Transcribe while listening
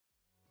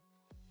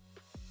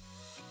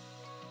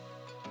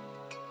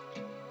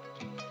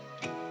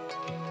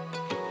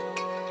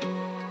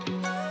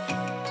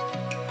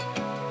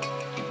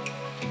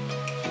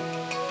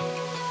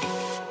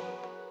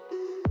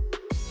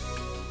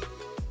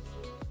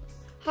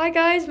Hi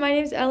guys, my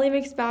name is Ellie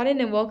McSpadden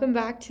and welcome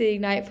back to the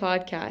IGKNIGHT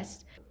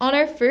podcast. On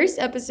our first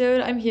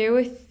episode, I'm here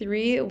with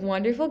three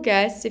wonderful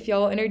guests. If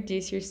y'all will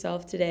introduce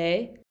yourself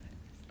today.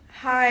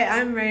 Hi,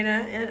 I'm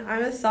Rayna and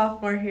I'm a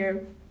sophomore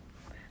here.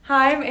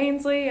 Hi, I'm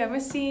Ainsley. I'm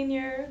a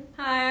senior.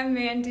 Hi, I'm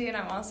Mandy and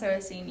I'm also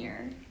a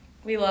senior.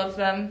 We love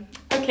them.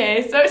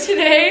 Okay, so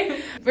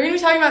today we're going to be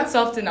talking about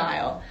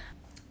self-denial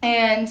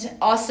and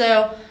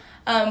also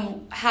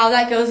how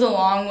that goes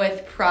along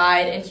with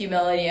pride and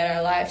humility in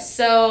our lives.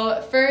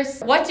 So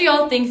first, what do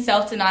y'all think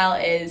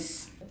self-denial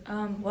is?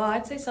 Well,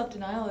 I'd say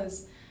self-denial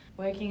is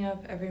waking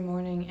up every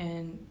morning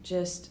and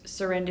just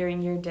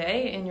surrendering your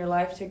day and your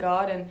life to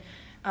God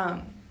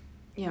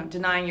and,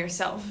 denying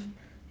yourself.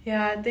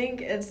 Yeah, I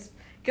think it's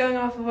going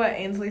off of what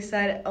Ainsley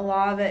said. A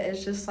lot of it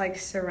is just like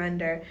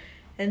surrender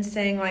and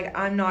saying like,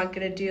 I'm not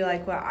going to do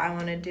like what I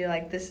want to do.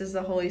 Like this is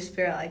the Holy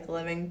Spirit like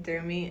living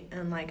through me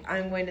and like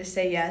I'm going to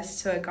say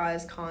yes to what God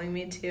is calling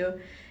me to.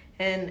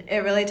 And it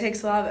really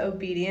takes a lot of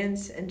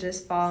obedience and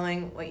just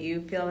following what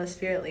you feel the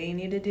Spirit leading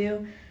you to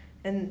do.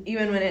 And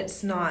even when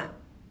it's not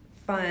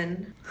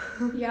fun.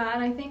 Yeah,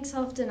 and I think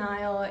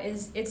self-denial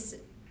it's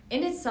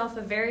in itself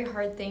a very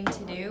hard thing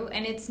to do,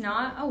 and it's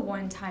not a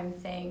one-time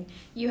thing.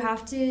 You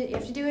have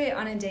to do it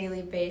on a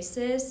daily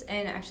basis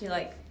and actually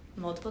like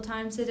multiple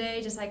times a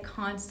day, just like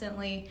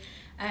constantly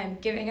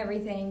giving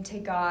everything to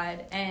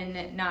God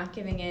and not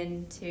giving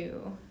in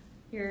to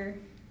your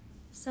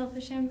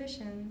selfish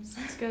ambitions.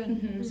 That's good.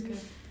 Mm-hmm. That's good.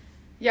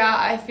 Yeah,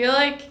 I feel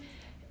like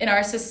in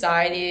our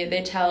society,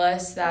 they tell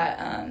us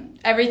that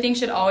everything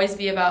should always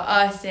be about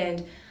us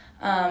and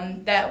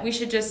that we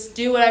should just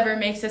do whatever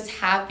makes us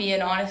happy.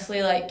 And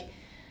honestly, like,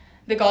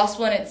 the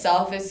gospel in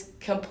itself is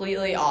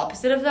completely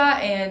opposite of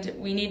that. And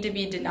we need to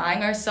be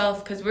denying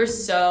ourselves because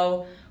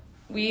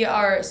we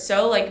are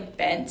so, like,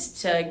 bent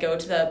to go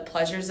to the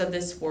pleasures of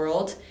this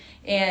world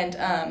and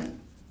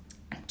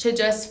to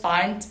just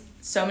find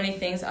so many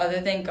things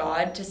other than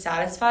God to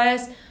satisfy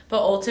us.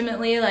 But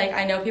ultimately, like,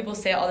 I know people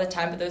say it all the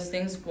time, but those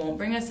things won't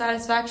bring us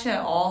satisfaction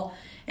at all.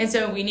 And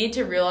so we need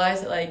to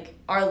realize that, like,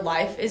 our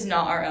life is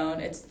not our own,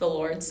 it's the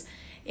Lord's.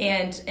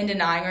 And in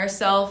denying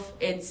ourselves,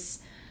 it's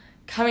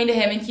coming to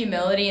Him in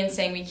humility and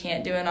saying we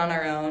can't do it on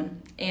our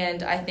own.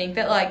 And I think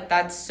that, like,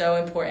 that's so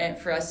important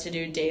for us to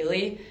do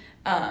daily.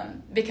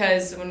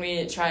 Because when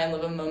we try and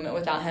live a moment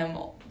without Him,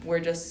 we're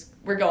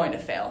going to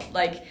fail.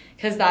 Like,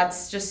 because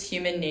that's just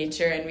human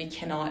nature and we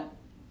cannot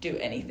do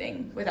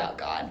anything without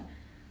God.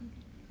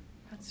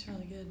 That's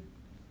really good.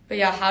 But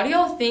yeah, how do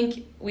y'all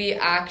think we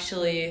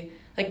actually,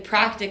 like,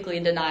 practically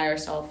deny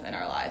ourselves in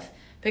our life?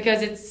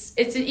 Because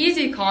it's an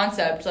easy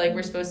concept. Like,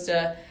 we're supposed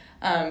to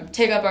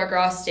take up our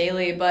cross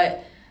daily,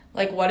 but,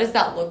 like, what does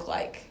that look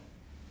like?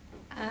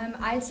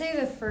 I'd say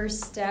the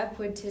first step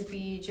would to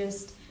be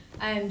just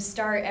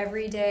start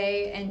every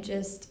day and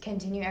just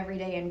continue every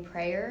day in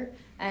prayer,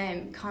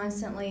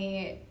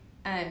 constantly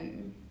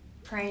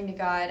praying to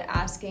God,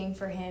 asking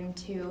for Him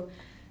to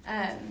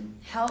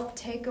help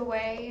take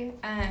away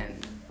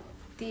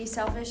the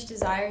selfish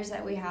desires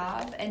that we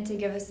have and to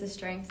give us the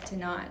strength to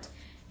not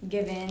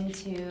give in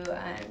to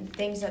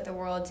things that the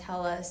world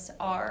tell us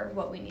are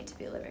what we need to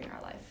be living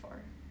our life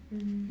for.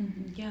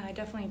 Mm-hmm. Yeah, I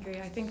definitely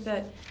agree. I think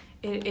that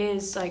it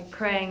is like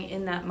praying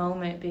in that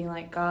moment, being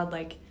like, God,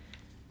 like,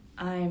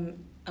 I'm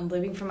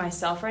living for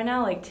myself right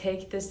now. Like,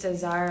 take this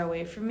desire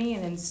away from me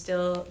and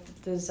instill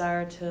the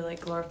desire to,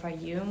 like, glorify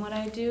you in what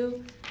I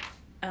do,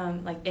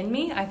 like, in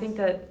me. I think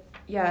that,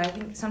 I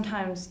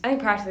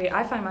think practically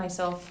I find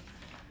myself,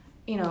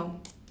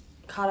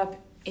 caught up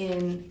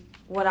in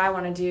what I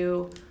want to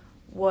do,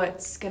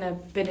 what's going to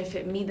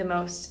benefit me the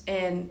most.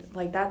 And,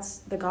 like,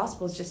 the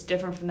gospel is just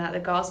different from that. The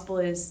gospel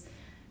is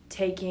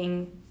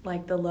taking,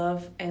 like, the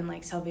love and,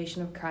 like,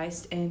 salvation of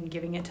Christ and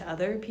giving it to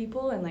other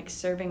people and, like,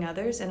 serving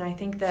others. And I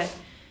think that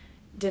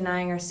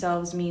denying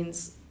ourselves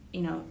means,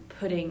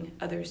 putting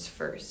others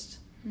first.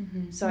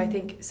 Mm-hmm. So I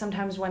think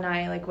sometimes when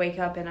I, like, wake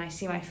up and I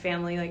see my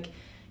family, like,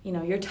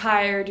 you're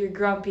tired, you're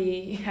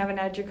grumpy, you haven't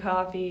had your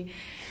coffee,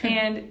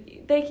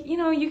 and, like,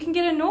 you can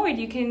get annoyed,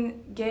 you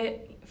can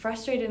get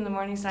frustrated in the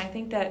mornings. And I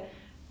think that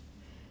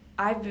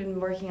I've been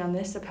working on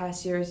this the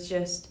past year is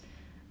just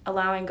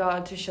allowing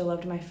God to show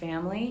love to my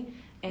family.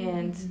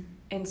 And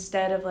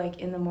instead of, like,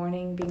 in the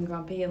morning being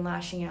grumpy and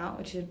lashing out,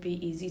 which would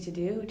be easy to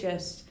do,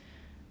 just,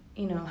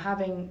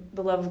 having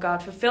the love of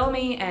God fulfill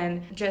me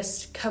and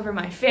just cover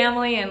my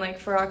family and, like,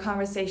 for our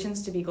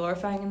conversations to be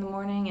glorifying in the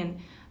morning. And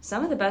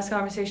some of the best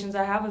conversations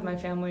I have with my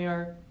family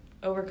are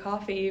over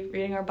coffee,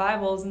 reading our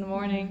Bibles in the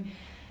morning.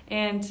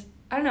 And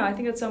I don't know, I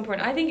think that's so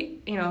important. I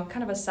think,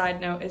 kind of a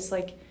side note is,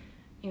 like,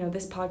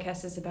 this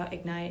podcast is about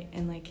Ignite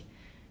and, like,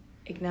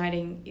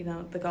 igniting,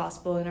 the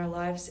gospel in our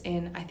lives.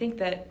 And I think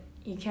that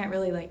you can't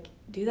really, like,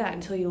 do that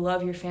until you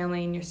love your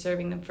family and you're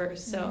serving them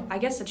first. So I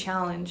guess the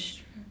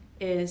challenge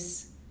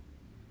is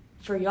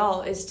for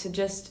y'all is to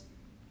just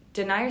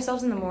deny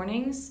yourselves in the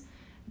mornings,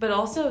 but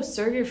also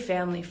serve your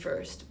family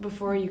first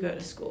before you go to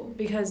school,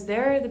 because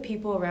they're the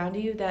people around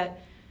you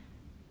that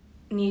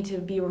need to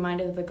be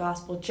reminded of the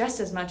gospel just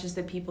as much as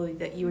the people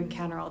that you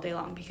encounter all day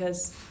long.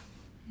 Because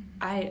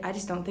I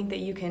just don't think that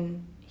you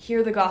can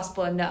hear the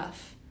gospel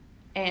enough.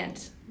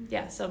 And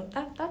yeah, so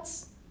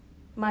that's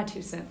my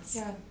 2 cents.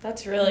 Yeah,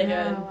 that's really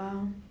good.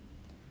 Wow.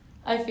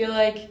 I feel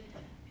like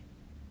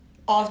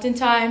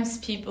oftentimes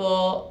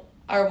people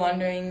are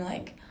wondering,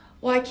 like,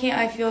 why can't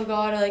I feel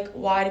God? Or, like,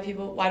 why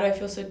do I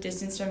feel so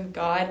distanced from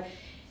God?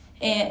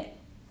 And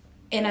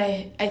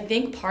I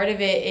think part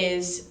of it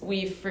is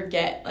we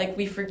forget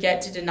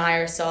to deny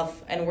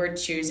ourselves, and we're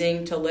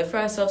choosing to live for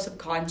ourselves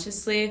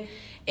subconsciously,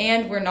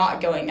 and we're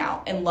not going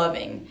out and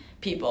loving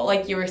people,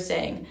 like you were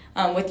saying,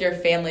 with your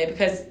family,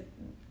 because,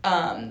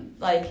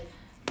 like,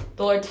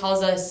 the Lord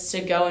tells us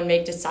to go and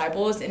make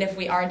disciples, and if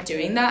we aren't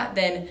doing that,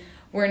 then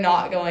we're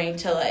not going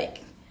to, like,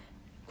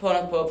 quote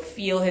unquote,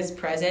 feel his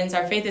presence.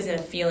 Our faith isn't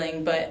a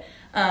feeling, but,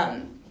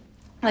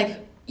 like,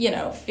 you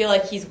know, feel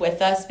like he's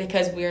with us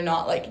because we're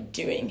not, like,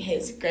 doing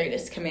his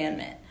greatest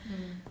commandment.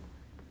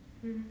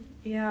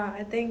 Yeah,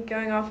 I think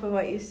going off of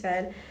what you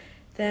said,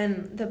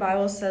 then the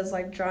Bible says,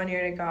 like, draw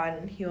near to God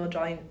and he will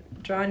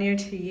draw near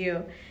to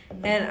you.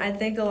 And I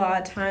think a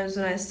lot of times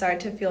when I start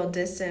to feel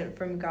distant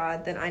from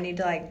God, then I need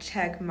to, like,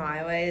 check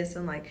my ways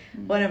and, like,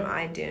 what am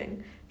I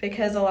doing?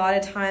 Because a lot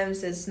of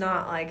times it's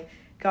not like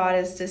God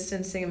is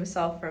distancing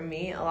himself from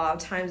me. A lot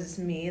of times it's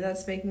me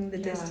that's making the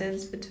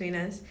distance between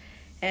us.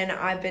 And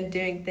I've been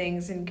doing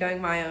things and going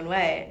my own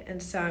way.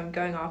 And so I'm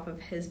going off of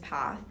his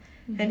path.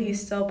 And he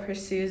still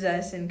pursues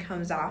us and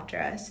comes after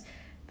us.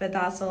 But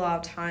that's a lot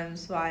of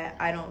times why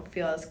I don't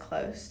feel as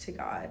close to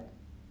God.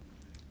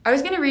 I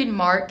was going to read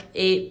Mark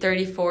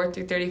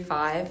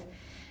 8:34-35.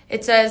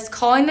 It says,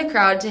 calling the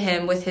crowd to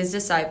him with his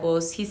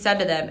disciples, he said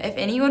to them, if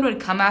anyone would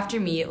come after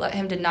me, let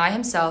him deny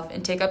himself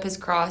and take up his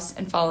cross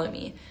and follow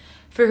me.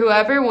 For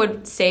whoever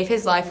would save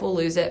his life will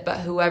lose it,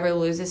 but whoever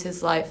loses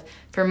his life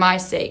for my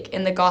sake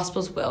and the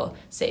gospel's will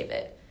save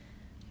it.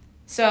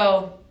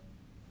 So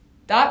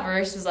that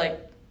verse is,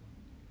 like,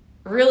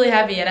 really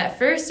heavy. And at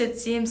first it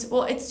seems,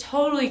 well, it's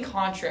totally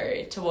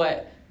contrary to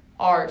what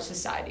our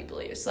society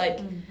believes.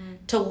 Like,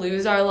 to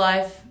lose our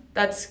life,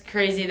 that's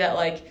crazy. That,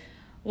 like,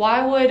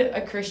 why would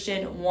a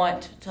Christian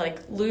want to,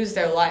 like, lose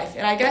their life?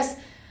 And I guess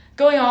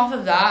going off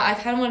of that,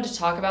 I kind of wanted to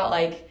talk about,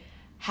 like,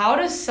 how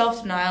does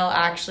self-denial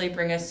actually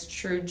bring us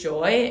true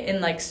joy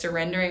in, like,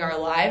 surrendering our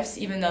lives,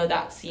 even though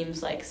that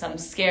seems like some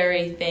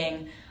scary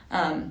thing,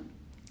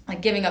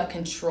 like giving up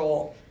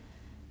control?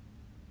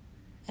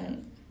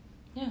 And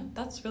yeah,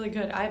 that's really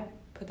good. I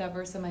put that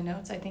verse in my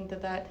notes. I think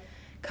that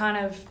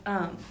kind of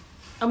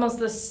almost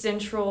the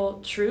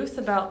central truth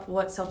about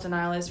what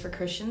self-denial is for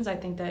Christians. I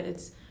think that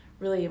it's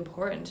really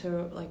important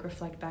to, like,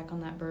 reflect back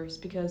on that verse,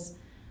 because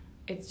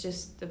it's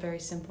just the very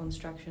simple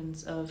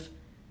instructions of,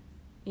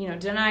 you know,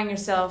 denying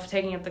yourself,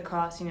 taking up the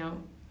cross, you know,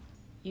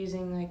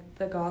 using, like,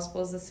 the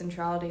gospel as the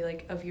centrality,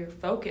 like, of your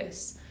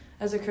focus.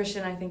 As a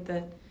Christian, I think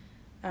that,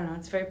 I don't know,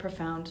 it's very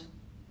profound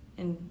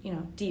and, you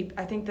know, deep.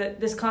 I think that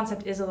this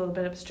concept is a little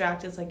bit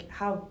abstract. It's like,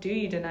 how do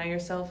you deny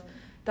yourself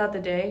throughout the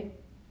day?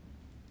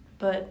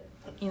 But,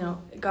 you know,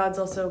 God's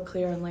also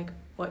clear on, like,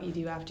 what you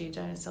do after you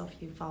deny yourself.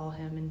 You follow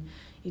him and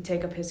you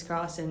take up his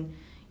cross and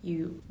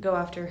you go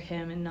after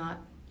him and not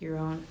your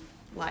own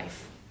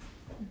life.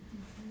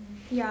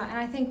 Yeah, and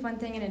I think one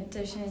thing in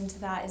addition to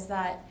that is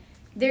that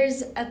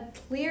there's a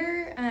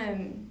clear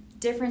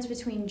difference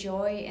between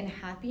joy and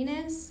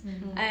happiness.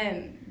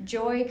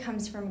 Joy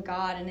comes from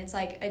God, and it's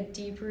like a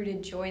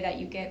deep-rooted joy that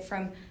you get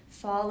from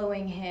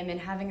following him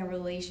and having a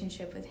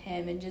relationship with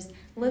him and just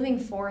living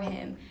for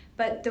him.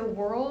 But the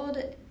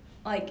world,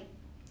 like,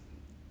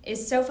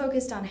 is so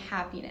focused on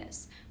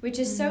happiness, which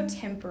is so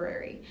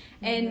temporary.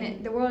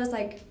 And the world is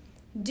like,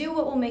 do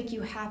what will make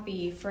you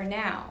happy for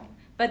now.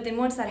 But then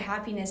once that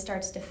happiness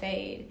starts to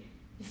fade,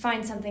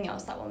 find something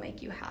else that will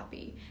make you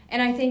happy.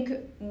 And I think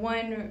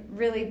one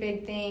really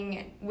big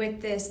thing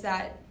with this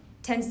that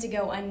tends to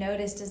go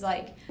unnoticed is,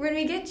 like, when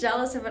we get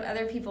jealous of what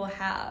other people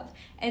have.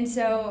 And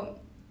so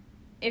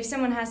if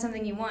someone has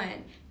something you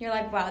want, you're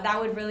like, wow,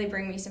 that would really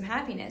bring me some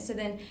happiness. So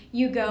then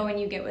you go and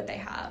you get what they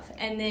have.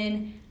 And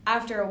then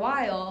after a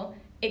while,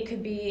 it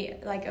could be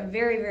like a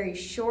very, very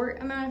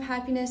short amount of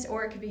happiness,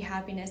 or it could be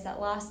happiness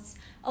that lasts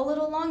a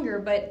little longer,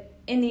 but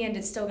in the end,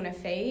 it's still going to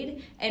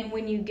fade. And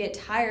when you get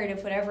tired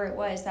of whatever it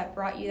was that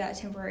brought you that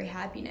temporary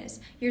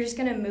happiness, you're just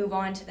going to move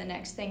on to the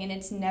next thing, and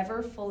it's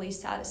never fully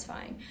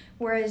satisfying.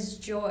 Whereas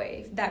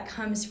joy that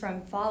comes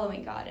from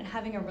following God and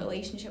having a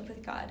relationship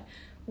with God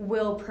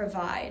will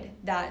provide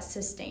that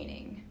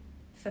sustaining,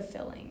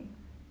 fulfilling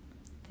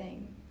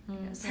thing.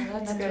 So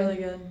that's really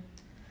good.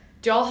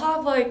 do y'all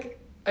have, like,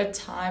 a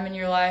time in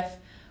your life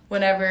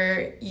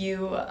whenever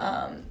you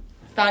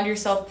found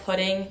yourself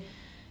putting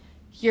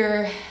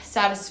your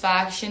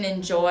satisfaction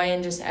and joy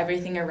and just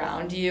everything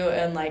around you,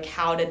 and, like,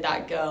 how did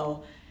that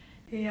go?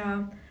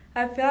 Yeah,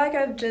 I feel like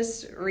I've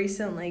just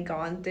recently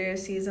gone through a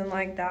season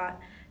like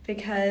that,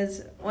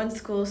 because when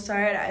school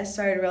started, I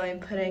started really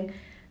putting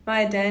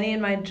my identity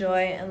and my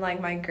joy in, like,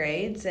 my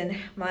grades and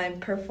my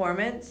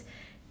performance,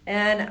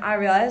 and I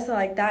realized that,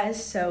 like, that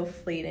is so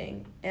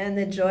fleeting, and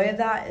the joy of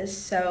that is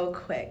so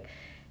quick.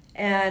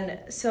 And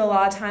so a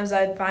lot of times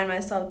I'd find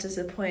myself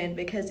disappointed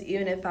because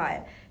even if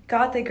I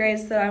got the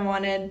grades that I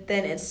wanted,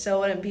 then it still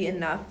wouldn't be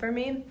enough for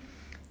me.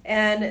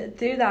 And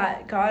through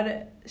that,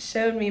 God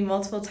showed me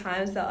multiple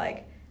times that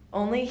like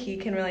only He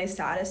can really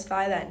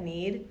satisfy that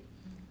need,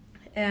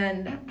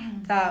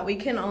 and that we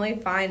can only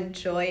find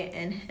joy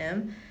in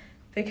Him,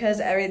 because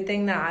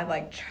everything that I've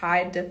like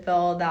tried to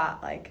fill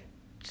that like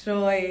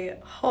joy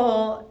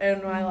hole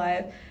in my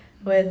life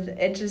with,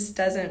 it just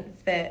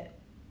doesn't fit.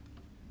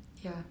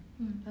 Yeah,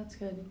 that's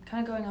good.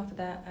 Kind of going off of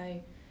that,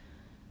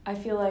 I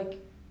feel like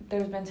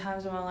there's been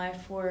times in my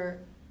life where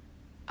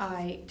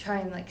I try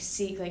and like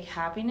seek like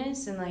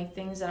happiness and like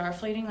things that are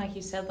fleeting, like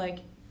you said, like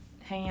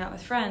hanging out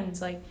with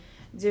friends, like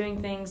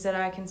doing things that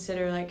I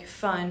consider like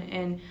fun.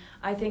 And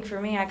I think for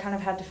me, I kind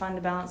of had to find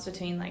a balance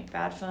between like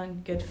bad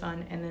fun, good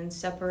fun, and then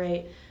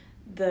separate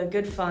the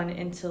good fun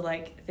into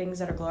like things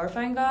that are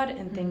glorifying God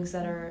and things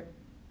that are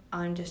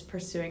I'm just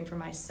pursuing for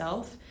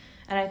myself.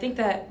 And I think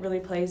that really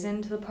plays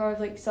into the part of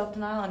like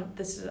self-denial, and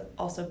this has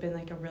also been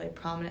like a really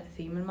prominent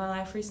theme in my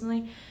life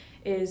recently,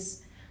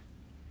 is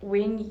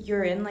when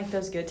you're in like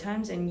those good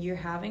times and you're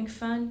having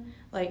fun,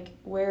 like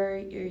where are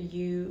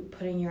you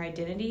putting your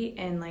identity,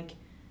 and like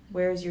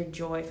where is your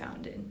joy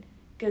found in?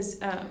 Because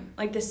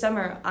like this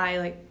summer I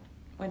like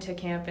went to a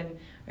camp and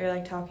we were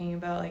like talking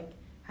about like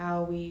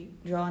how we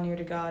draw near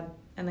to God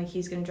and like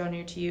He's gonna draw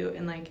near to you,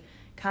 and like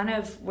kind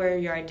of where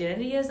your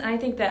identity is. And I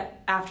think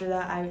that after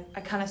that I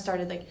kind of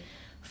started like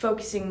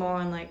focusing more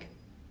on like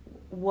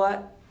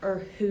what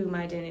or who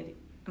my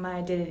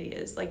identity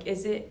is. Like,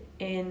 is it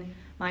in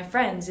my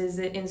friends? Is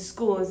it in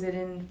school? Is it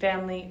in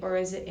family? Or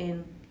is it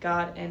in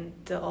God? And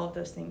all of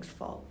those things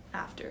fall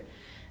after.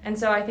 And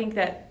so I think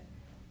that,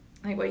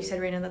 like what you said,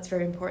 Rayna, that's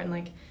very important.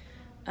 Like,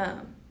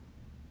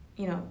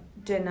 you know,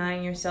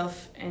 denying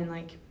yourself and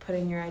like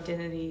putting your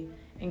identity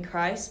in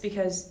Christ,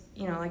 because,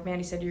 you know, like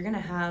Mandy said, you're going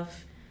to have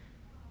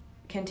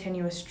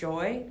continuous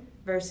joy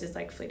versus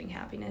like fleeting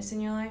happiness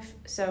in your life.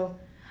 So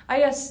I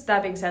guess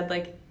that being said,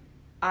 like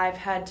I've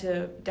had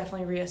to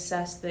definitely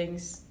reassess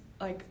things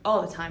like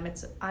all the time.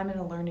 I'm in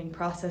a learning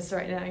process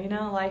right now, you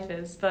know, life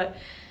is, but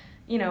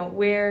you know,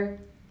 where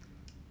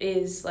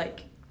is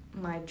like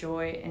my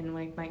joy and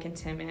like my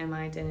contentment and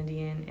my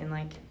identity in, and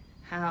like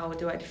how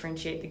do I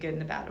differentiate the good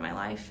and the bad in my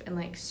life and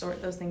like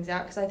sort those things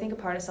out? Because I think a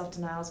part of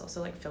self-denial is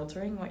also like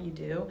filtering what you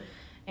do,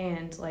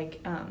 and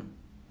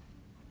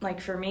like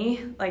for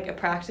me, like a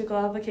practical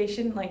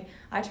application, like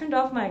I turned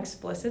off my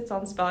explicits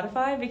on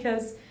Spotify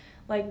because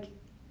like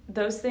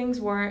those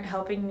things weren't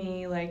helping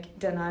me like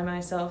deny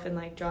myself and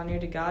like draw near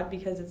to God,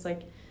 because it's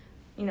like,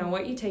 you know,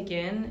 what you take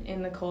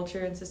in the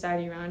culture and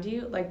society around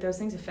you, like those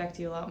things affect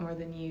you a lot more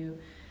than you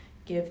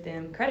give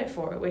them credit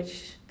for,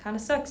 which kind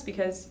of sucks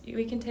because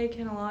we can take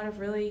in a lot of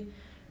really,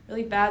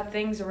 really bad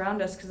things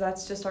around us because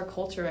that's just our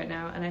culture right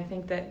now. And I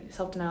think that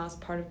self-denial is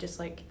part of just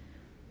like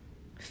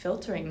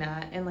filtering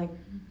that and like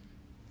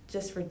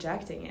just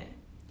rejecting it.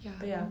 Yeah.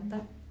 But yeah,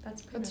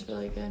 that's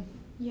really good.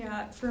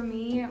 Yeah, for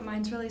me,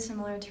 mine's really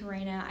similar to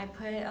Rayna. I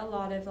put a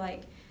lot of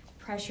like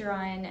pressure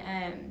on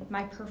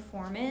my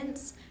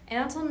performance,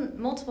 and that's on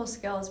multiple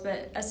skills,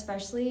 but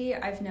especially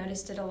I've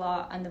noticed it a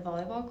lot on the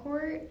volleyball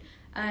court.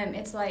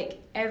 It's like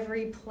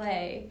every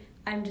play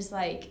I'm just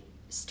like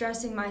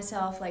stressing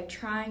myself, like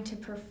trying to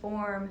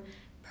perform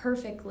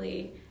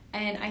perfectly.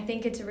 And I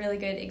think it's a really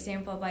good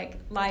example of like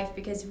life,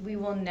 because we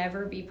will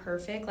never be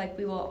perfect. Like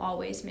we will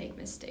always make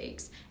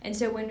mistakes. And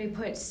so when we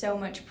put so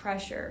much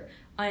pressure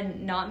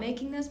on not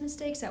making those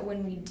mistakes, that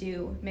when we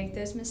do make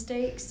those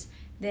mistakes,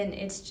 then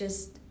it's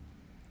just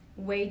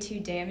way too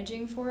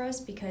damaging for us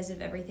because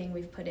of everything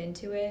we've put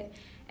into it.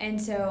 And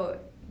so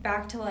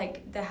back to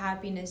like the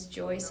happiness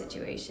joy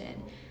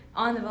situation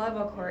on the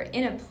volleyball court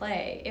in a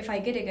play, if I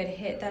get a good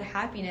hit, that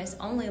happiness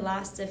only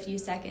lasts a few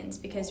seconds,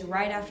 because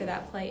right after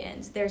that play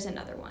ends, there's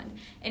another one.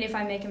 And if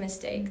I make a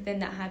mistake, then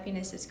that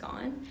happiness is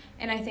gone.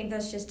 And I think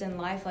that's just in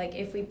life. Like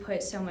if we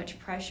put so much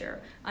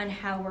pressure on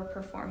how we're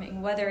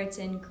performing, whether it's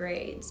in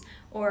grades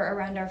or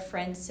around our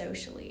friends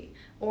socially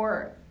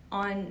or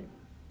on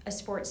a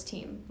sports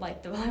team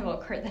like the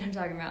volleyball court that I'm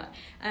talking about,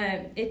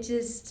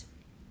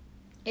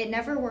 it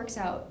never works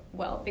out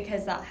well,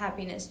 because that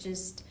happiness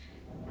just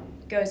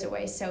goes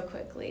away so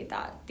quickly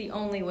that the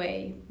only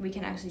way we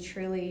can actually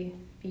truly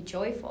be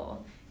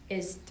joyful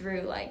is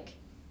through like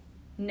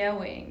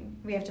knowing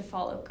we have to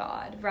follow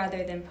God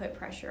rather than put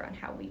pressure on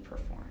how we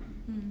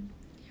perform.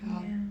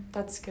 Yeah,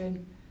 that's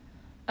good.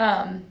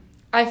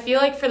 I feel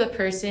like for the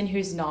person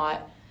who's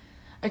not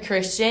a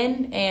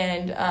Christian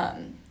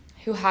and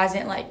who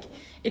hasn't like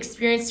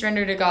experienced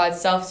surrender to God,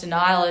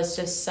 self-denial is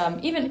just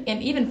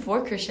even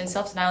for Christians,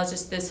 self-denial is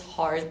just this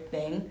hard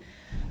thing.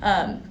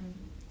 And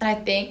I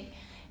think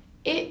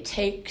it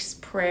takes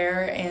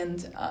prayer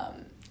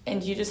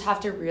and you just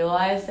have to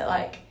realize that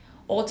like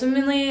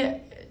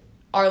ultimately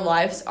our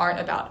lives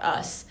aren't about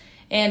us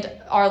and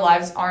our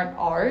lives aren't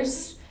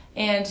ours.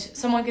 And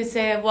someone could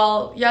say,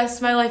 well, yes,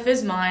 my life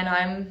is mine.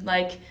 I'm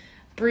like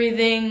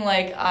breathing,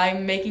 like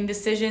I'm making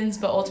decisions,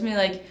 but ultimately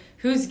like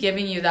who's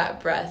giving you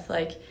that breath?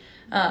 Like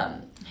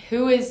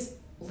who is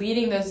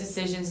leading those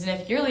decisions,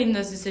 and if you're leading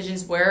those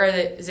decisions, where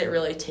is it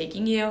really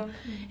taking you?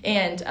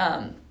 And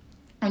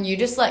when you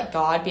just let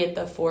God be at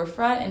the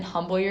forefront and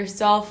humble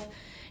yourself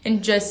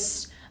and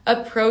just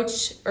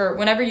approach, or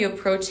whenever you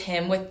approach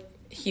him with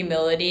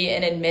humility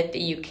and admit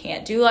that you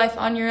can't do life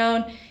on your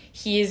own,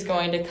 he is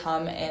going to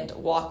come and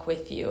walk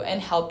with you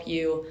and help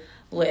you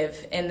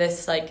live in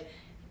this, like,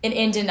 and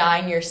in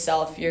denying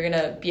yourself, you're going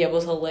to be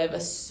able to live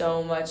a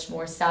so much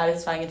more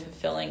satisfying and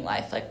fulfilling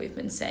life, like we've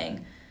been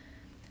saying.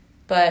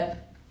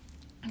 But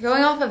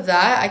going off of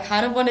that, I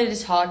kind of wanted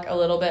to talk a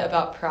little bit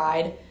about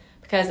pride,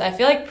 because I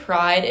feel like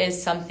pride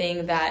is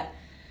something that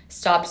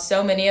stops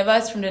so many of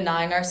us from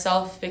denying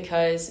ourselves,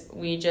 because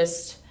we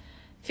just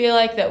feel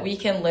like that we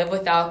can live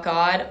without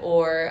God,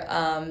 or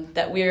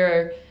that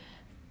we're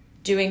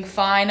doing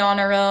fine on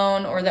our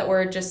own, or that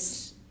we're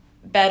just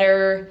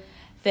better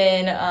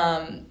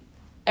than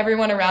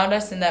everyone around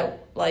us, and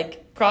that,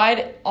 like,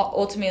 pride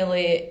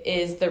ultimately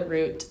is the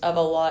root of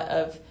a lot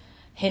of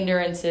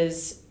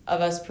hindrances of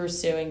us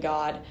pursuing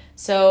God.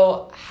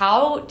 So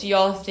how do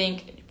y'all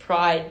think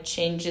pride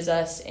changes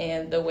us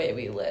and the way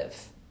we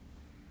live?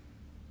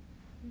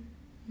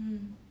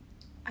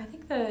 I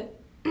think that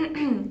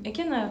it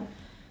can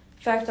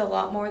affect a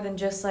lot more than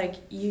just, like,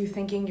 you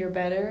thinking you're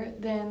better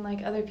than,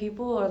 like, other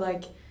people, or,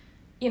 like,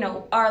 you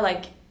know, our,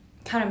 like,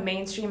 kind of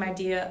mainstream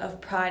idea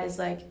of pride is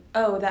like,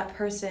 oh, that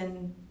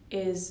person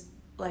is,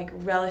 like,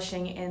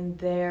 relishing in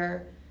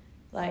their,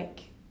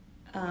 like,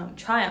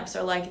 triumphs,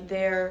 or, like,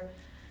 their,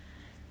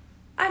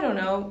 I don't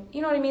know,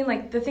 you know what I mean,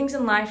 like, the things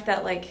in life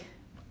that, like,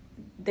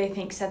 they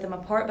think set them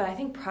apart. But I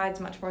think pride's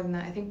much more than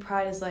that. I think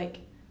pride is, like,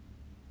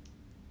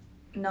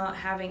 not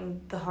having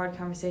the hard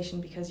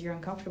conversation because you're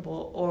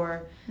uncomfortable,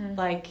 or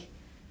like,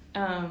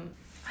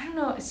 I don't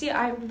know. See,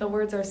 the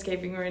words are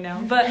escaping right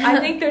now. But I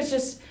think there's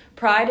just,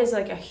 pride is,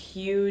 like, a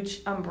huge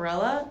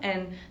umbrella,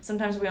 and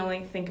sometimes we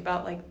only think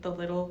about, like, the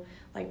little,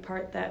 like,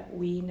 part that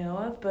we know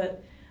of.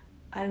 But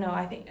I don't know.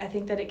 I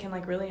think that it can,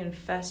 like, really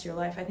infest your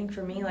life. I think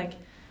for me, like,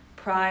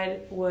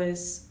 pride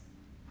was,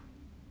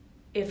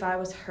 if I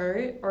was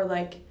hurt, or,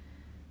 like,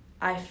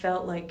 I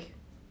felt like,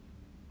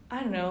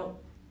 I don't know,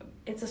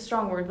 it's a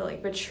strong word, but,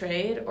 like,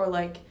 betrayed, or,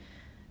 like,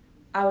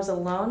 I was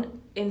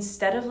alone,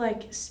 instead of,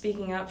 like,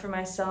 speaking up for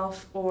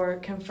myself or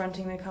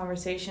confronting the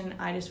conversation,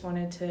 I just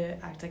wanted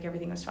to act like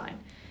everything was fine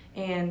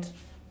and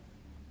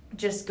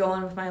just go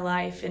on with my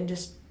life and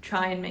just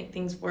try and make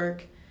things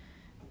work,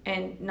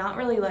 and not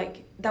really,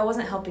 like, that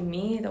wasn't helping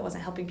me, that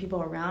wasn't helping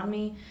people around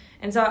me.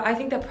 And so I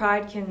think that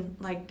pride can,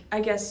 like, I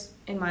guess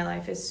in my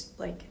life is,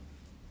 like,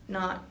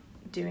 not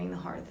doing the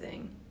hard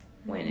thing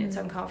when it's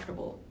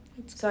uncomfortable.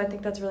 So I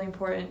think that's really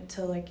important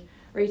to, like,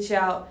 reach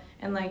out,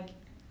 and, like,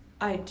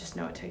 I just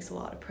know it takes a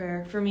lot of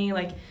prayer. For me,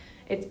 like,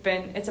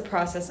 it's a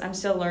process. I'm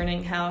still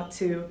learning how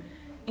to,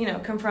 you know,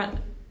 confront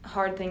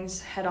hard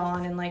things head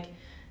on, and, like,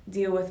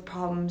 deal with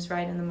problems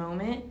right in the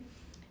moment,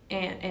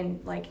 and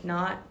like,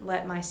 not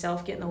let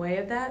myself get in the way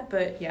of that.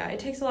 But yeah, it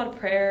takes a lot of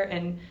prayer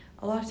and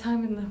a lot of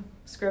time in the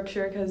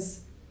scripture,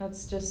 because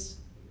that's just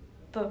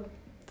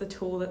the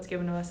tool that's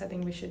given to us. I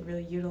think we should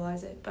really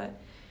utilize it. But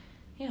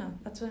yeah,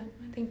 that's what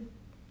I think.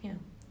 Yeah.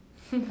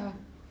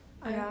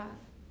 Yeah.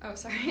 Oh,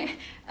 sorry.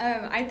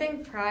 I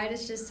think pride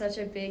is just such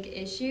a big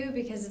issue,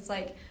 because it's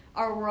like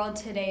our world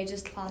today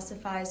just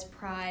classifies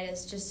pride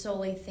as just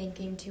solely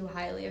thinking too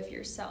highly of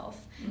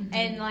yourself.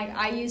 And, like,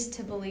 I used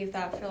to believe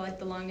that for, like,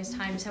 the longest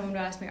time. Someone would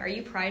ask me, are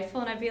you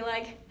prideful? And I'd be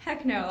like,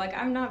 heck no, like,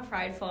 I'm not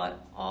prideful at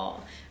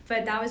all.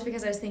 But that was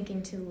because I was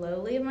thinking too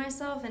lowly of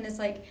myself. And it's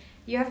like,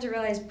 you have to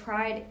realize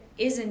pride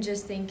isn't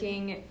just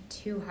thinking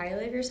too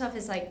highly of yourself.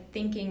 It's, like,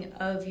 thinking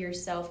of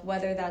yourself,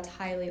 whether that's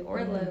highly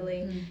or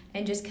lowly,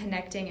 and just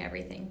connecting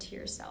everything to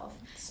yourself.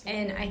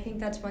 And I think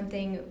that's one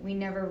thing we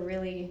never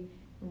really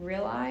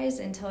realize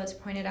until it's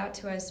pointed out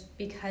to us,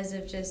 because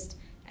of just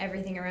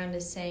everything around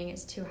us saying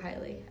it's too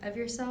highly of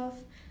yourself.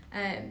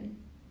 And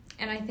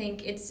I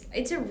think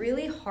it's a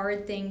really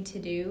hard thing to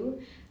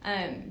do,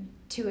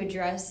 to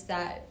address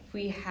that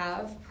we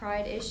have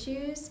pride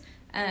issues.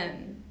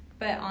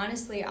 But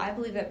honestly, I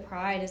believe that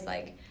pride is,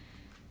 like,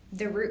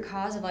 the root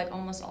cause of, like,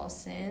 almost all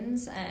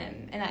sins,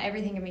 and that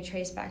everything can be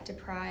traced back to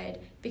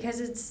pride,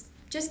 because it's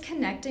just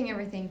connecting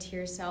everything to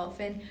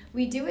yourself, and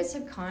we do it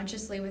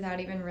subconsciously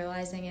without even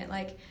realizing it.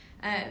 Like,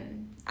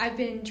 I've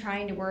been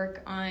trying to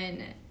work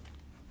on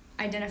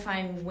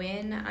identifying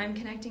when I'm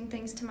connecting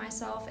things to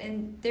myself,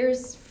 and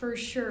there's for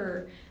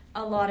sure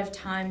a lot of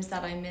times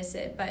that I miss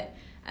it, but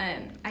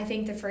I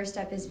think the first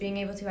step is being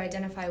able to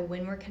identify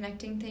when we're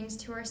connecting things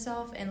to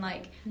ourselves, and,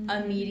 like,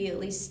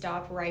 immediately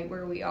stop right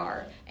where we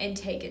are and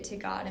take it to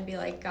God and be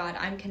like, God,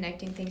 I'm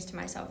connecting things to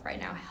myself right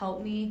now.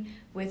 Help me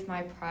with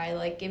my pride.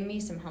 Like, give me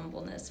some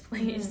humbleness,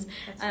 please.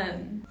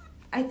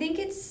 I think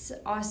it's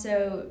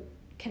also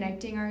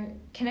connecting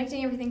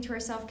everything to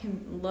ourselves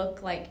can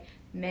look like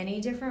many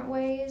different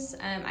ways.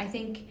 I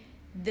think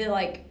the,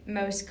 like,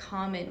 most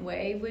common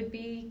way would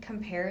be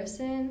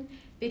comparison.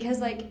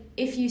 Because, like,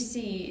 if you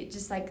see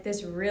just, like,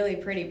 this really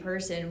pretty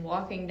person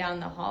walking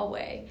down the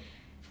hallway,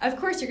 of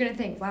course you're going to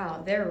think,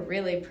 wow, they're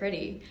really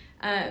pretty.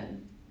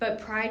 But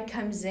pride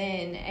comes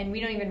in, and we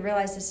don't even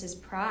realize this is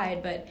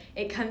pride, but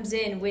it comes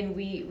in when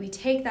we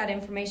take that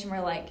information,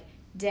 we're like,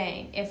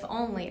 dang, if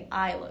only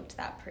I looked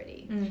that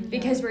pretty. Mm-hmm.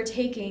 Because we're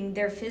taking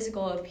their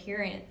physical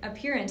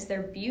appearance,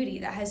 their beauty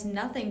that has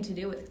nothing to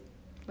do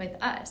with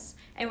us,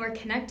 and we're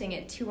connecting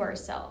it to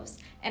ourselves.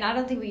 And I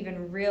don't think we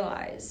even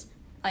realize,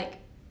 like,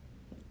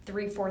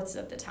 3/4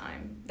 of the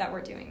time that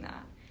we're doing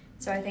that.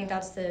 So I think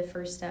that's the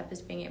first step,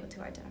 is being able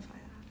to identify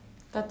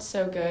that. That's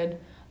so good.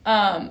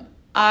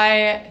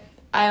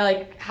 I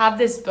like have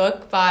this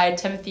book by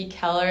Timothy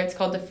Keller. It's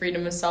called The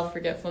Freedom of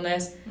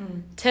Self-Forgetfulness.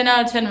 10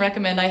 out of 10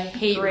 recommend. I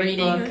hate Great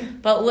reading, book.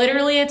 but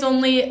literally it's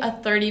only a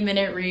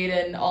 30-minute read,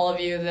 and all of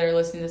you that are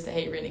listening to this that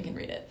hate reading can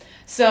read it.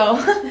 So,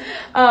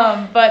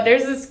 but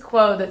there's this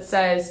quote that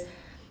says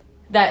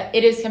that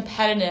it is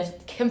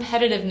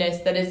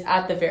competitiveness that is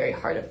at the very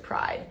heart of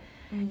pride.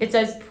 It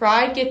says,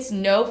 pride gets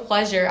no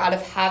pleasure out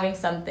of having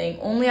something,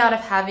 only out of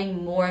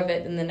having more of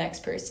it than the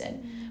next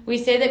person. We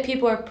say that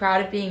people are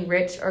proud of being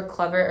rich or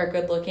clever or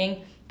good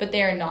looking, but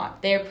they are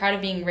not. They are proud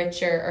of being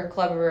richer or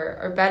cleverer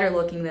or better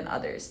looking than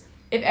others.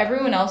 If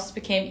everyone else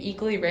became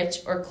equally rich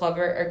or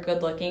clever or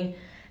good looking,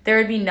 there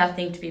would be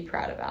nothing to be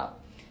proud about.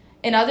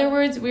 In other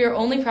words, we are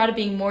only proud of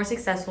being more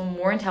successful,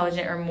 more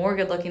intelligent, or more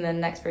good looking than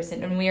the next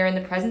person. When we are in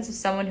the presence of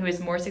someone who is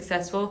more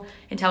successful,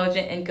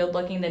 intelligent, and good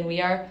looking than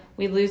we are,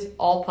 we lose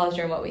all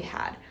pleasure in what we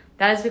had.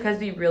 That is because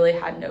we really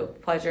had no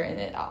pleasure in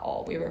it at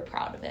all. We were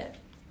proud of it.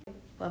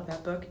 Love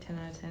that book, 10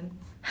 out of 10.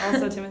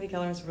 Also, Timothy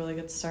Keller has a really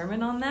good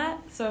sermon on that.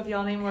 So if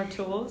y'all need more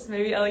tools,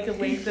 maybe Ellie could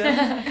link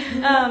them.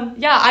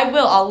 Yeah, I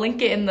will. I'll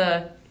link it in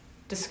the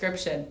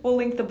description. We'll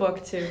link the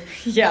book too.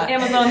 Yeah.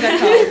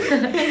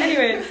 Amazon.com.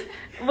 Anyways,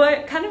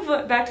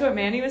 back to what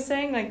Mandy was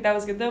saying, like, that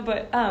was good though,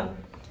 but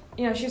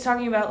she was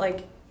talking about,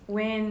 like,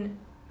 when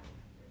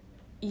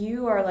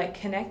you are, like,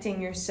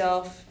 connecting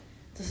yourself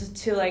to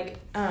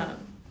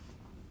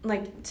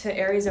to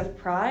areas of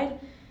pride.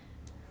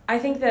 I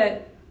think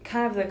that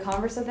kind of the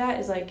converse of that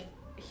is, like,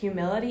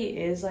 humility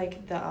is,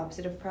 like, the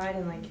opposite of pride,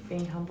 and, like,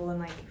 being humble and,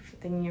 like,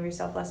 thinking of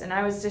yourself less. And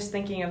I was just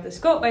thinking of this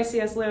quote by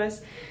C.S.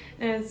 Lewis,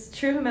 and it's,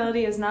 true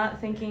humility is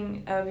not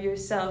thinking of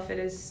yourself, it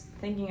is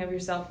thinking of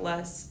yourself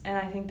less. And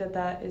I think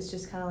that is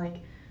just kind of,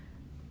 like,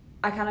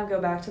 I kind of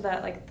go back to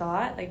that, like,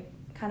 thought, like,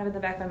 kind of in the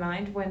back of my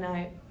mind when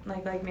I,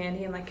 like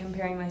Mandy, and, like,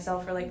 comparing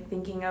myself or, like,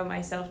 thinking of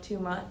myself too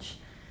much.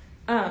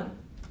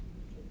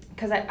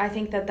 Because I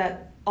think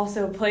that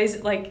also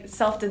plays, like,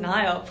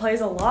 self-denial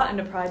plays a lot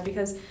into pride,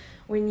 because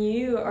when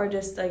you are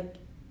just, like,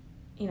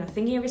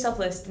 thinking of yourself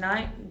less,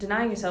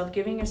 denying yourself,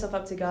 giving yourself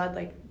up to God,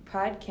 like,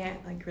 pride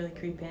can't, like, really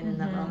creep in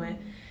that moment.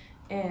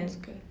 And That's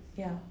good.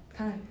 Yeah,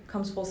 kind of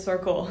comes full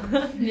circle.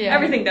 Yeah.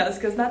 Everything does,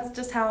 because that's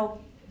just how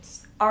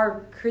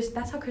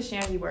that's how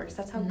Christianity works.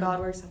 That's how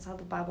God works. That's how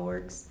the Bible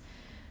works.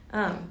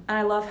 And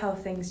I love how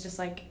things just,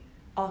 like,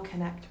 all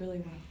connect really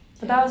well.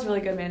 But that was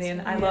really good, Mandy,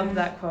 and I loved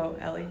that quote,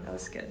 Ellie. That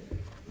was good.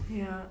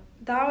 Yeah,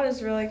 that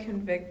was really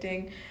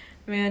convicting,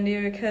 Mandy,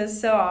 because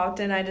so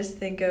often I just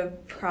think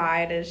of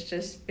pride as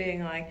just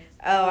being like,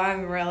 oh,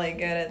 I'm really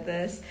good at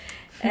this.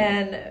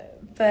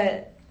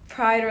 But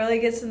pride really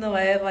gets in the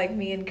way of, like,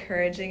 me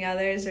encouraging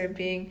others or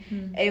being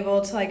able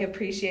to, like,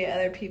 appreciate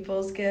other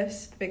people's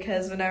gifts,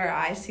 because whenever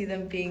I see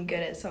them being good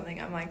at something,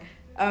 I'm like,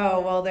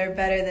 oh, well, they're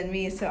better than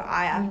me, so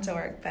I have to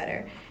work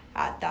better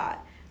at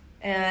that.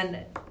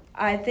 And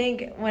I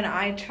think when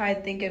I try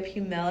to think of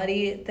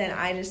humility, then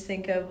I just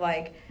think of,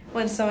 like,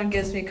 when someone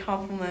gives me a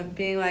compliment,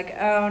 being like,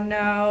 oh,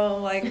 no,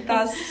 like,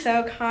 that's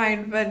so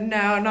kind, but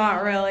no,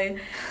 not really.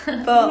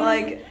 But,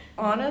 like,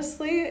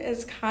 honestly,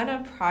 it's kind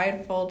of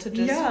prideful to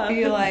just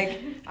be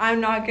like, I'm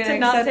not going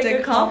to accept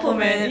a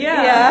compliment.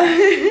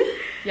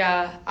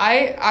 Yeah,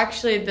 I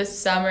actually, this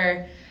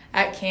summer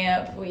at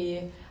camp,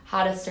 we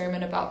had a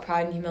sermon about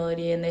pride and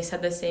humility, and they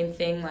said the same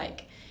thing,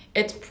 like,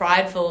 it's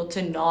prideful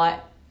to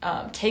not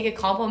take a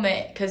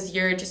compliment because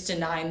you're just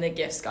denying the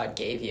gifts God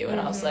gave you. And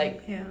I was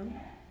like,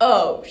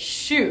 oh,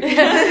 shoot.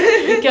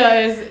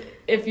 Because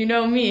if you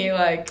know me,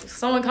 like,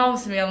 someone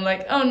compliments me, I'm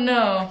like, oh,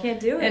 no. I can't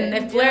do it. And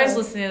if Blair's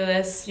listening to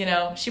this,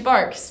 she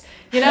barks,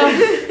 Well,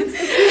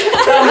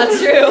 that's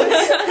true.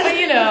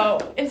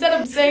 But,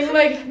 instead of saying,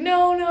 like,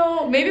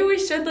 no, maybe we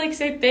should, like,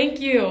 say thank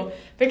you.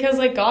 Because,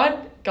 like,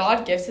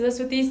 God gifted us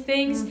with these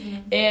things.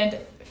 And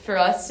for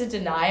us to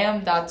deny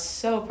them, that's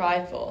so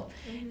prideful.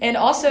 And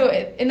also,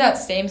 in that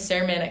same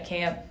sermon at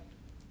camp,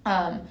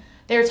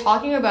 they were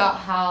talking about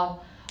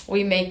how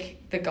we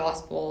make the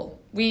gospel,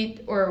 we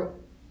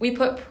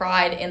put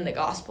pride in the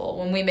gospel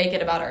when we make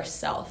it about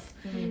ourselves.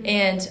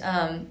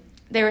 And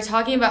they were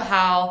talking about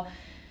how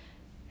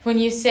when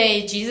you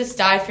say Jesus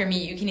died for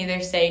me, you can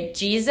either say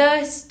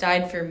Jesus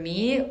died for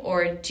me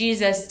or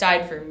Jesus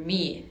died for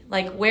me.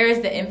 Like, where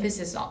is the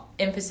emphasis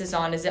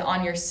on? Is it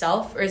on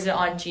yourself or is it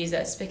on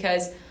Jesus?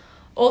 Because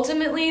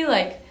ultimately,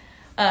 like,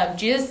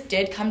 Jesus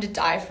did come to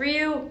die for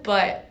you,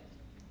 but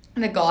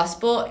the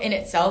gospel in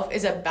itself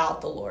is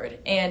about the Lord,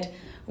 and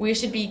we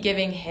should be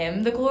giving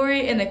him the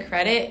glory and the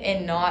credit,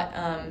 and not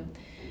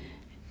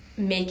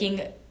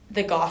making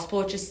the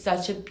gospel just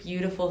such a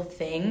beautiful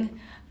thing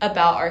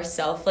about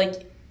ourselves.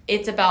 Like,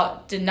 it's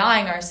about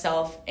denying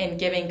ourselves and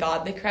giving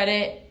God the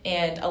credit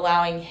and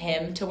allowing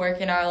him to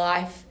work in our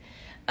life,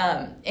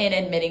 and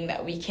admitting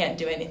that we can't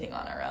do anything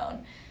on our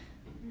own.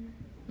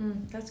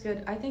 That's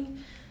good. I think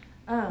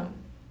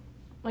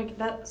like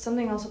that,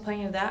 something also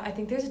playing into that, I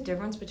think there's a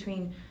difference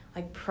between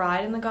like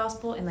pride in the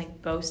gospel and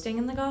like boasting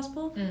in the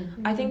gospel.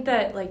 I think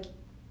that like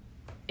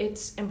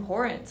it's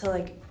important to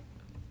like,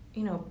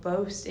 you know,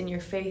 boast in your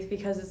faith,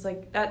 because it's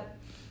like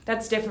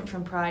that's different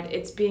from pride.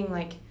 It's being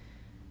like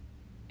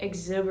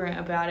exuberant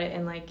about it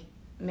and like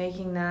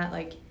making that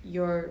like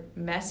your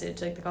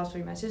message, like the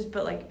gospel message.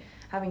 But like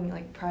having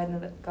like pride in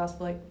the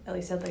gospel, like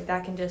Ellie said, like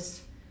that can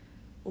just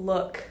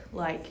look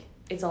like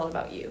it's all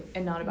about you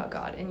and not about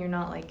God, and you're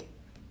not like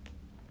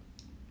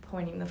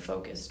pointing the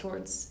focus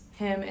towards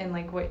him and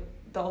like what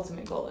the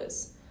ultimate goal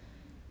is.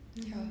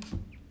 Yeah,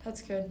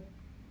 that's good.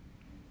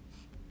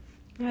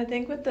 I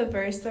think with the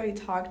verse that we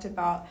talked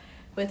about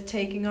with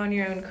taking on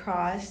your own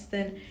cross,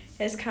 then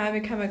it's kind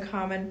of become a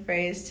common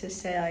phrase to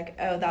say like,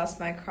 oh, that's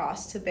my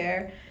cross to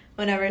bear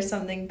whenever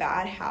something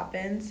bad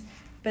happens.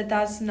 But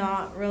that's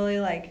not really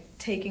like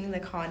taking the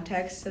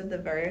context of the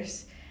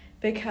verse,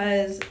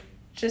 because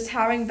just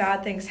having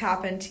bad things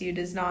happen to you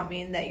does not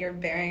mean that you're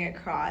bearing a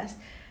cross.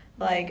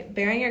 Like,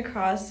 bearing a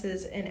cross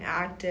is an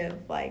act of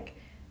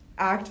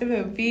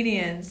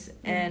obedience,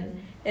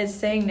 and it's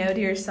saying no to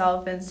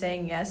yourself and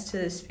saying yes to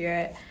the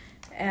Spirit.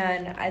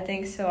 And I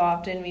think so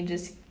often we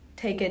just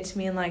take it to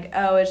mean like,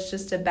 oh, it's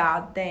just a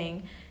bad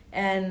thing,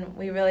 and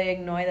we really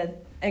ignore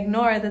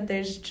that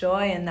there's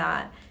joy in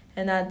that,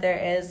 and that there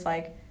is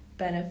like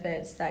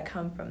benefits that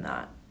come from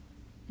that.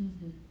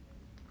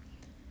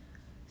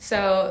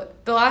 So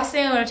the last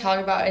thing I want to talk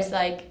about is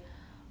like,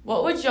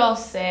 what would y'all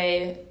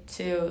say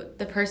to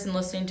the person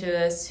listening to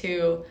this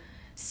who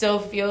still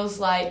feels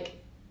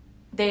like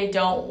they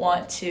don't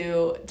want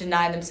to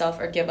deny themselves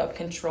or give up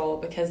control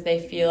because they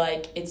feel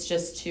like it's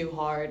just too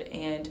hard,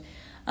 and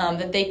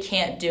that they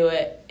can't do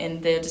it,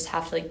 and they just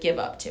have to like give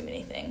up too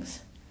many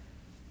things?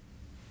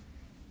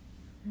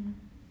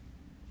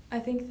 I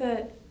think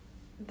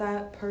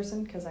that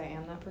person, because I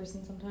am that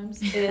person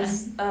sometimes,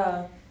 is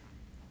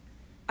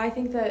I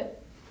think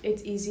that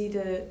it's easy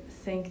to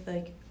think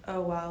like,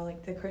 oh wow,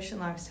 like the Christian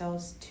lifestyle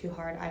is too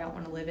hard, I don't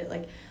want to live it,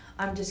 like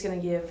I'm just gonna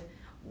give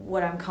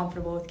what I'm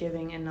comfortable with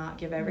giving and not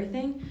give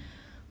everything.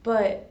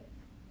 But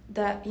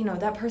that, you know,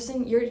 that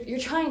person, you're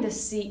trying to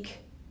seek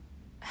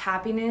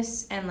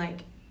happiness and like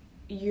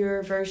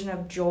your version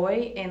of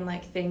joy in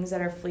like things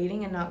that are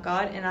fleeting and not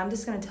God. And I'm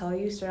just gonna tell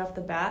you straight off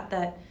the bat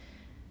that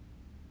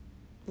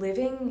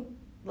living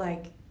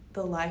like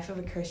the life of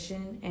a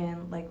Christian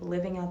and like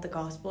living out the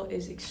gospel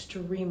is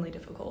extremely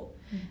difficult.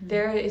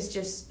 There is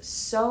just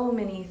so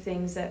many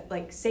things that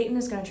like Satan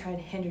is going to try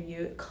to hinder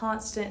you,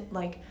 constant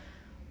like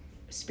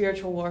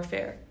spiritual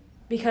warfare,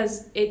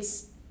 because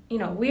it's, you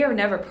know, we are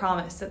never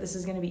promised that this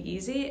is going to be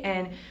easy,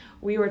 and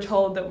we were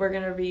told that we're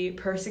going to be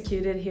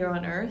persecuted here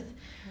on earth.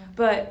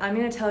 But I'm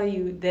going to tell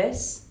you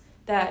this,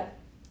 that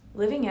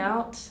living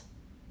out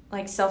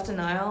like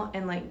self-denial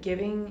and like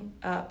giving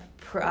up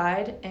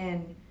pride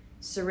and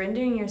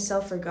surrendering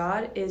yourself for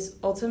God is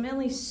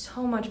ultimately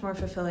so much more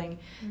fulfilling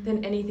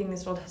than anything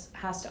this world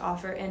has to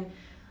offer. And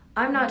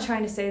I'm not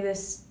trying to say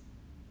this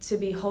to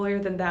be holier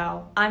than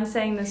thou. I'm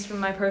saying this from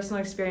my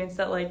personal experience,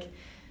 that like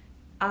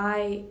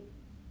I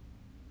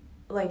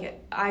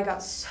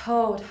got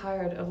so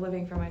tired of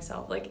living for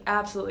myself, like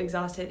absolutely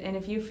exhausted. And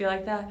if you feel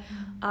like that,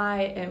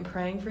 I am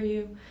praying for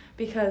you,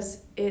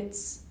 because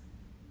it's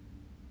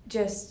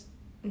just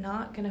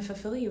not gonna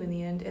fulfill you in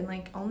the end, and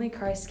like only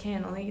Christ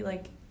can, only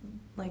like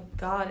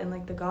God and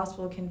like the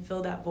gospel can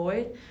fill that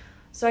void.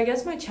 So I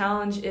guess my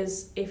challenge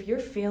is, if you're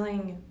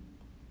feeling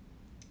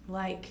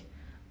like,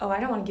 oh, I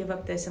don't want to give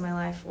up this in my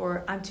life,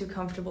 or I'm too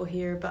comfortable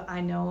here, but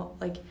I know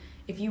like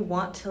if you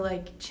want to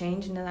like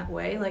change in that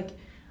way, like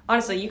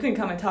honestly you can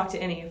come and talk to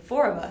any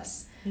four of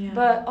us.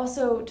 But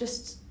also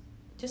just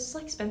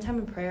like spend time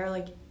in prayer.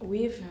 Like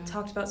we've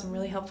talked about some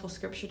really helpful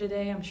scripture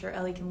today. I'm sure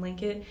Ellie can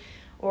link it,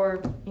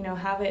 or you know,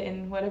 have it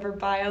in whatever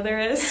bio there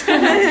is.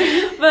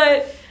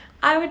 But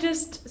I would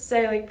just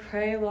say, like,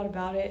 pray a lot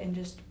about it and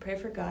just pray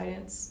for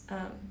guidance.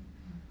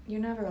 You're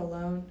never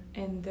alone,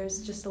 and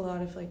there's just a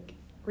lot of, like,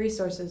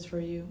 resources for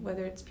you,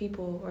 whether it's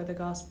people or the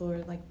gospel or,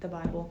 like, the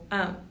Bible.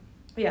 But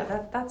yeah,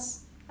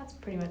 that's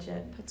pretty much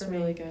it. That's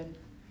really good.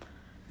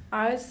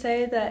 I would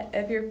say that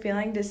if you're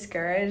feeling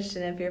discouraged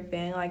and if you're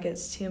feeling like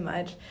it's too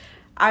much,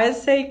 I would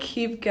say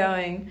keep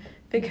going,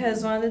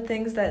 because one of the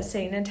things that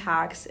Satan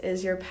attacks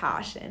is your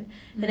passion.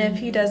 And if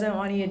he doesn't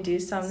want you to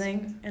do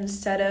something,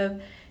 instead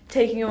of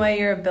taking away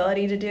your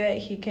ability to do it,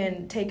 he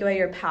can take away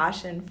your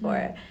passion for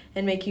it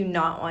and make you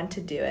not want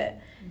to do it.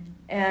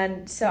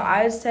 And so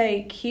I would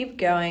say keep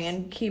going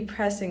and keep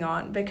pressing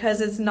on, because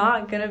it's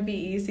not going to be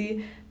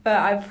easy, but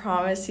I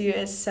promise you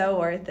it's so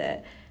worth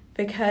it.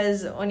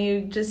 Because when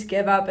you just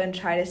give up and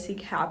try to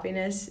seek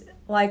happiness,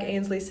 like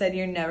Ainsley said,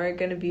 you're never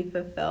going to be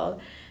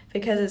fulfilled,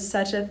 because it's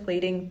such a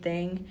fleeting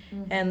thing.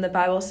 And the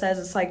Bible says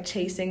it's like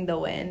chasing the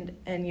wind,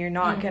 and you're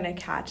not going to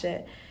catch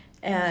it.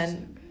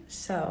 And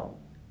so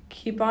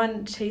keep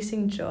on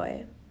chasing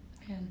joy.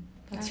 Man,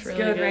 that's really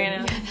good,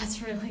 Rayna. Yeah,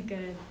 that's really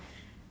good.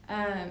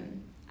 I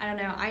don't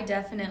know. I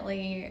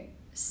definitely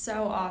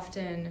so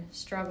often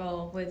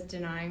struggle with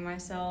denying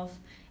myself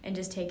and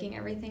just taking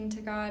everything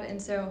to God.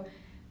 And so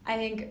I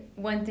think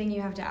one thing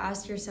you have to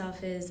ask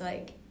yourself is,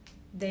 like,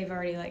 they've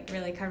already, like,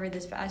 really covered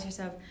this, but ask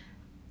yourself,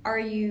 are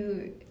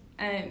you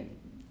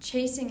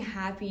chasing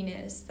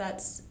happiness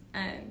that's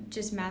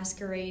just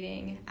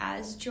masquerading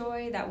as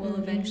joy that will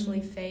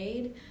eventually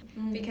fade?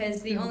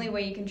 Because the only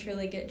way you can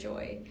truly get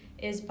joy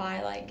is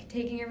by, like,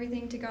 taking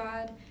everything to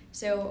God.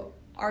 So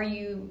are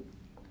you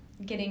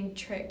getting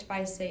tricked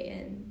by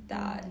Satan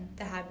that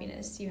the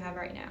happiness you have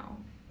right now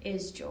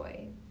is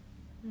joy?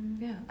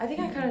 Yeah, I think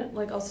I kind of,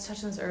 like, also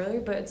touched on this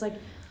earlier, but it's like,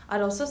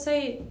 I'd also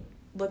say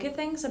look at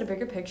things at a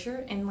bigger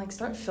picture and, like,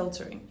 start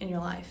filtering in your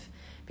life.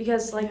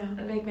 Because, like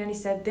Mandy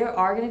said, there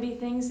are going to be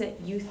things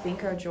that you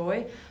think are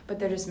joy, but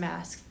they're just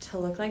masked to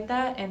look like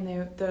that, and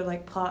they're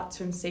like plots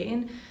from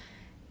Satan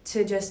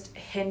to just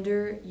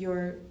hinder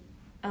your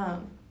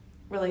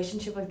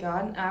relationship with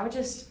God. And I would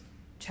just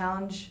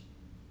challenge,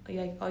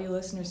 like, all you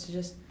listeners to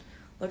just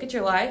look at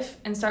your life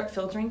and start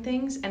filtering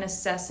things and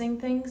assessing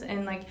things,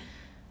 and, like,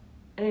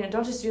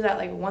 don't just do that,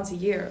 like, once a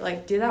year.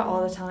 Like, do that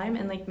all the time,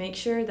 and, like, make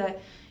sure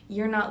that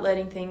you're not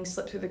letting things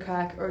slip through the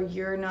crack, or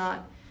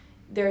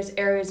there's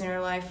areas in your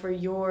life where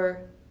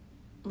you're,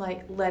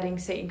 like, letting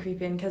Satan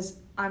creep in. Because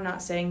I'm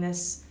not saying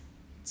this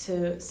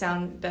to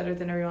sound better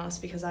than everyone else,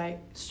 because I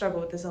struggle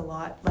with this a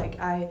lot. Like,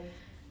 I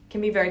can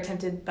be very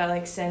tempted by,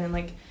 like, sin, and,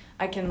 like,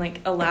 I can,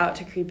 like, allow it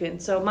to creep in.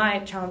 So my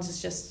challenge is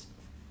just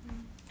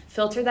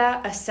filter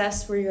that,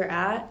 assess where you're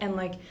at, and,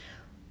 like,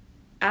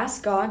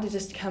 ask God to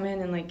just come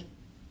in and, like,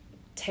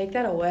 take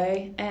that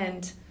away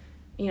and,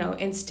 you know,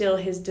 instill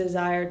his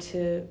desire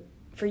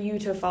for you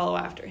to follow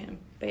after him.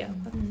 But yeah,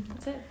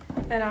 that's it.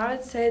 And I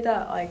would say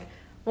that, like,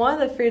 one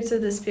of the fruits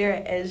of the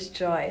Spirit is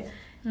joy.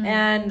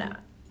 And,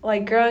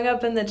 like, growing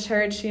up in the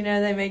church, you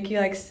know, they make you,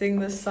 like, sing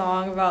the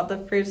song about the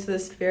fruits of the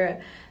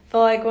Spirit. But,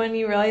 like, when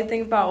you really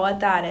think about what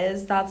that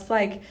is, that's,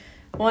 like,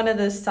 one of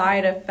the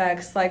side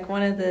effects, like,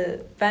 one of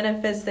the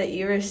benefits that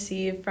you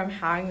receive from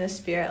having the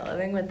Spirit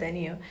living within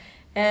you.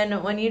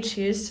 And when you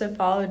choose to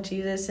follow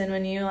Jesus, and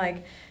when you,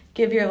 like,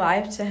 give your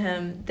life to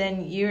him,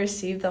 then you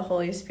receive the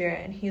Holy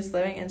Spirit, and he's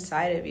living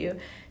inside of you.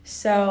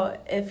 So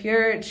if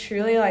you're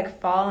truly, like,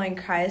 following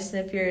Christ,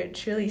 and if you're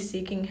truly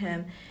seeking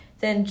him,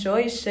 then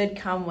joy should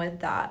come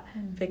with that,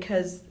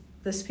 because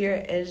the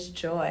Spirit is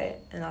joy,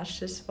 and that's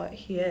just what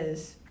he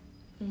is.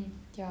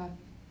 Yeah,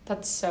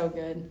 that's so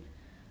good.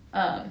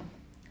 I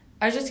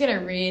was just going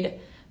to read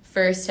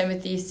 1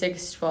 Timothy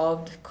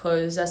 6:12 to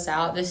close us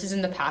out. This is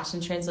in the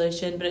Passion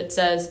Translation, but it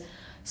says,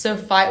 "So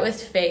fight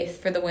with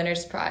faith for the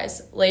winner's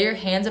prize. Lay your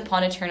hands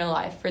upon eternal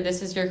life, for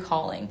this is your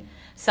calling.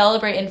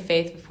 Celebrate in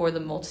faith before the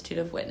multitude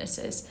of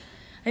witnesses."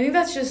 I think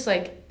that's just,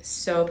 like,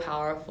 so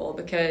powerful,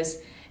 because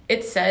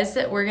it says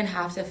that we're going to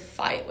have to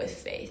fight with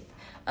faith.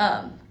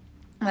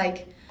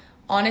 Like,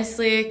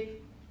 honestly,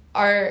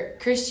 our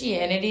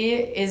Christianity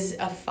is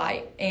a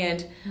fight,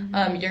 and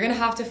you're going to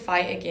have to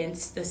fight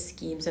against the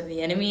schemes of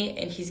the enemy,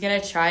 and he's going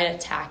to try to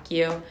attack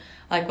you.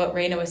 Like what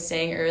Rayna was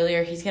saying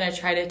earlier, he's going to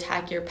try to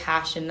attack your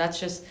passion. That's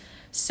just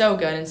so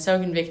good and so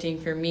convicting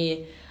for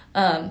me.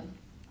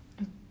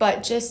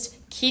 But just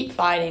keep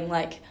fighting.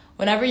 Like,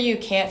 whenever you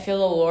can't feel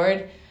the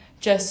Lord,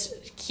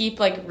 just keep,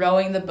 like,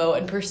 rowing the boat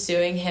and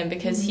pursuing him,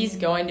 because he's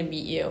going to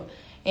meet you.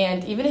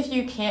 And even if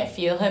you can't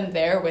feel him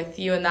there with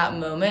you in that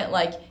moment,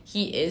 like,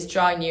 he is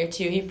drawing near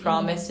to you. He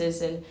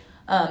promises in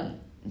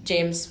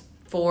James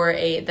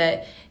 4:8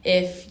 that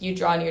if you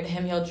draw near to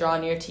him, he'll draw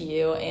near to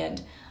you.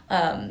 And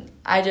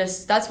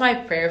that's my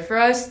prayer for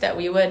us, that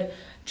we would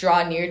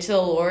draw near to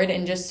the Lord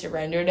and just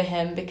surrender to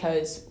him,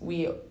 because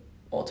we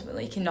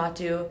ultimately cannot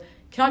do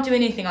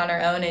anything on our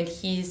own, and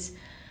he's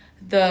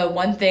the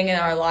one thing in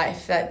our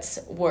life that's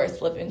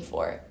worth living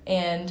for.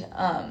 And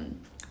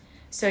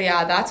so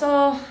yeah, that's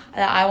all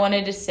that I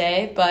wanted to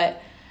say.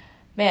 But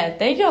man,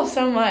 thank you all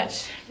so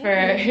much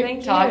for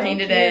talking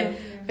today,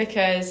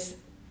 because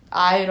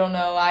I don't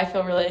know, I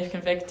feel really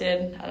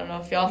convicted. I don't know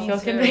if y'all feel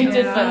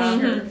convicted,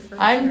 but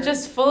I'm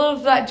just full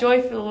of that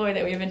joy for the Lord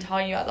that we've been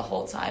talking about the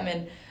whole time,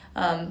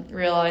 and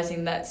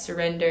realizing that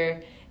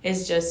surrender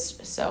is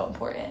just so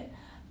important.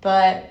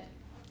 But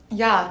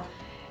yeah,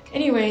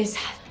 anyways,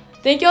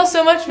 thank y'all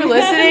so much for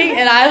listening,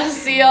 and I'll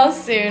see y'all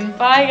soon.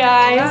 Bye,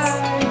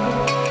 guys. Bye.